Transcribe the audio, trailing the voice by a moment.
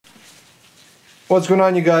What's going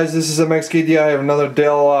on, you guys? This is MXKD. I have another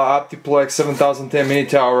Dell Optiplex 7010 mini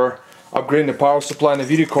tower, upgrading the power supply and the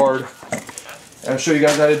video card, and I'll show you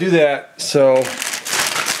guys how to do that. So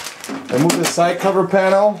remove the side cover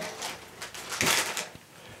panel.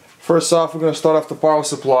 First off, we're going to start off the power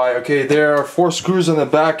supply. Okay, there are 4 screws on the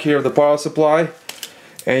back here of the power supply,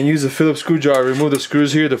 and use a Phillips screwdriver. Remove the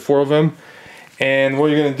screws here, the 4 of them, and what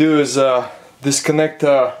you're going to do is disconnect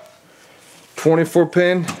 24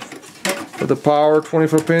 pin with the power,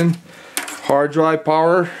 24 pin, hard drive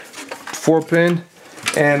power, 4 pin,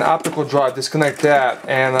 and optical drive. Disconnect that,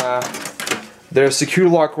 and there's a secure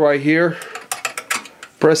lock right here.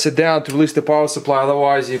 Press it down to release the power supply,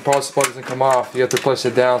 otherwise your power supply doesn't come off. You have to press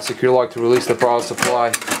it down, secure lock, to release the power supply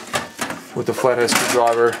with the flathead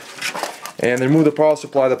screwdriver. And then remove the power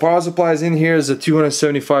supply. The power supply is in here, is a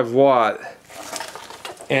 275 watt,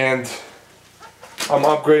 and I'm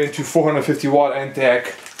upgrading to 450 watt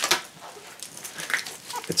NTEC.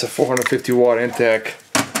 It's a 450 watt NTEC.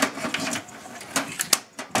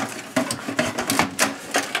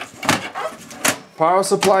 Power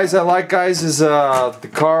supplies I like, guys, is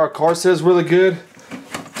the Corsair is really good.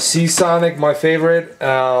 Seasonic, my favorite.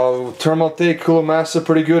 Thermaltake, Cooler Master,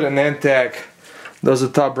 pretty good, and NTEC. Those are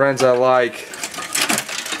the top brands I like.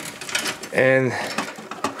 And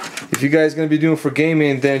if you guys gonna be doing for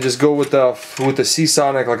gaming, then just go with the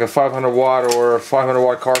Seasonic, like a 500 watt or a 500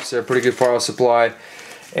 watt Corsair, pretty good power supply.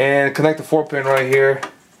 And connect the 4 pin right here,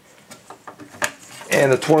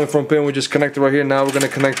 and the 24 pin we just connected right here. Now we're gonna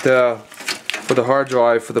connect for the hard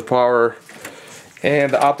drive, for the power,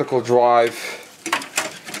 and the optical drive.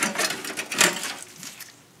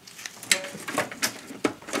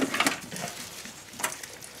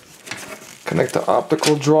 Connect the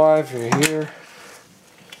optical drive in here.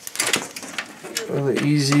 Really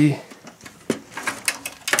easy.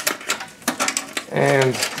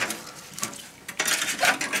 And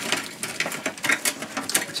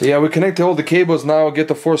so yeah, we connected all the cables. Now I'll get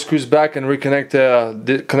the 4 screws back and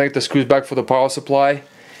reconnect connect the screws back for the power supply.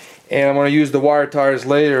 And I'm going to use the wire ties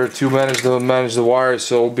later to manage the wires,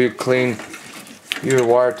 so it'll be clean your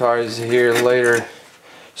wire ties here later.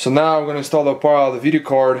 So now I'm going to install the video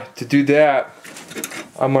card. To do that,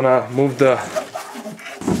 I'm going to move the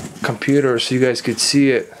computer so you guys could see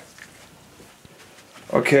it.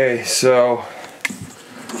 Okay, so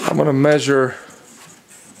I'm going to measure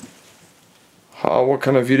what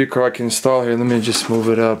kind of video card I can install here. Let me just move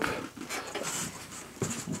it up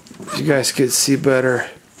so you guys can see better.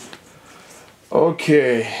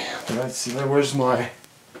 Okay, let's see, where's my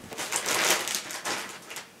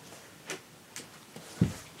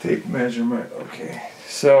tape measurement? Okay,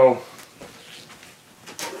 so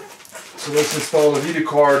let's install the video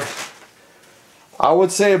card. I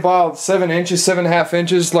would say about 7 inches, 7.5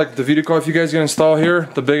 inches, like the video card if you guys are gonna install here,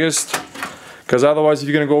 the biggest. Because otherwise, if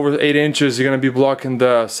you're going to go over 8 inches, you're going to be blocking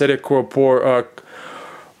the ZOTAC core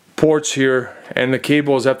ports here, and the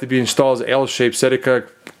cables have to be installed as L-shaped ZOTAC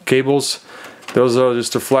cables. Those are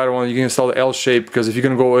just a flatter one. You can install the L-shape, because if you're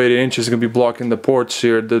going to go 8 inches, it's going to be blocking the ports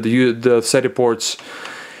here, the ZOTAC ports.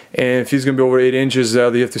 And if it's going to be over 8 inches, you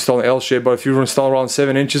have to install an L-shape. But if you install around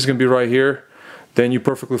 7 inches, it's going to be right here. Then you're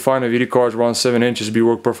perfectly fine. The video card around 7 inches, be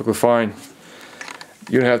work perfectly fine.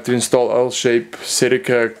 You don't have to install L-shape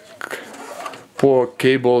ZOTAC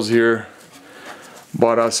cables here.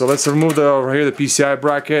 But so let's remove right here the PCI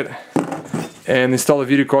bracket and install the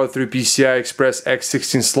video card through PCI Express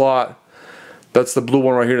X16 slot. That's the blue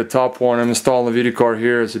one right here, the top one. I'm installing the video card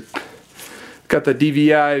here. It's got the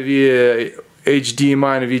DVI via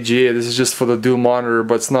HDMI and VGA. This is just for the dual monitor,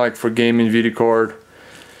 but it's not like for gaming video card.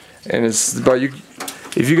 And it's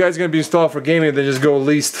if you guys are gonna be installed for gaming, then just go at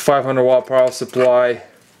least 500 watt power supply.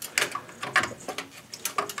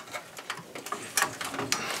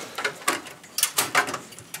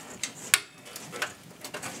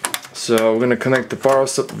 So we're going to connect the power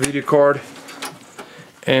video card,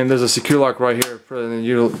 and there's a secure lock right here.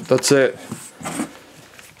 That's it.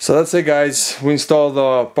 So that's it, guys. We installed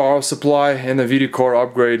the power supply and the video card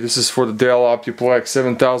upgrade. This is for the Dell Optiplex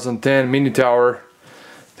 7010 mini tower.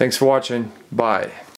 Thanks for watching. Bye.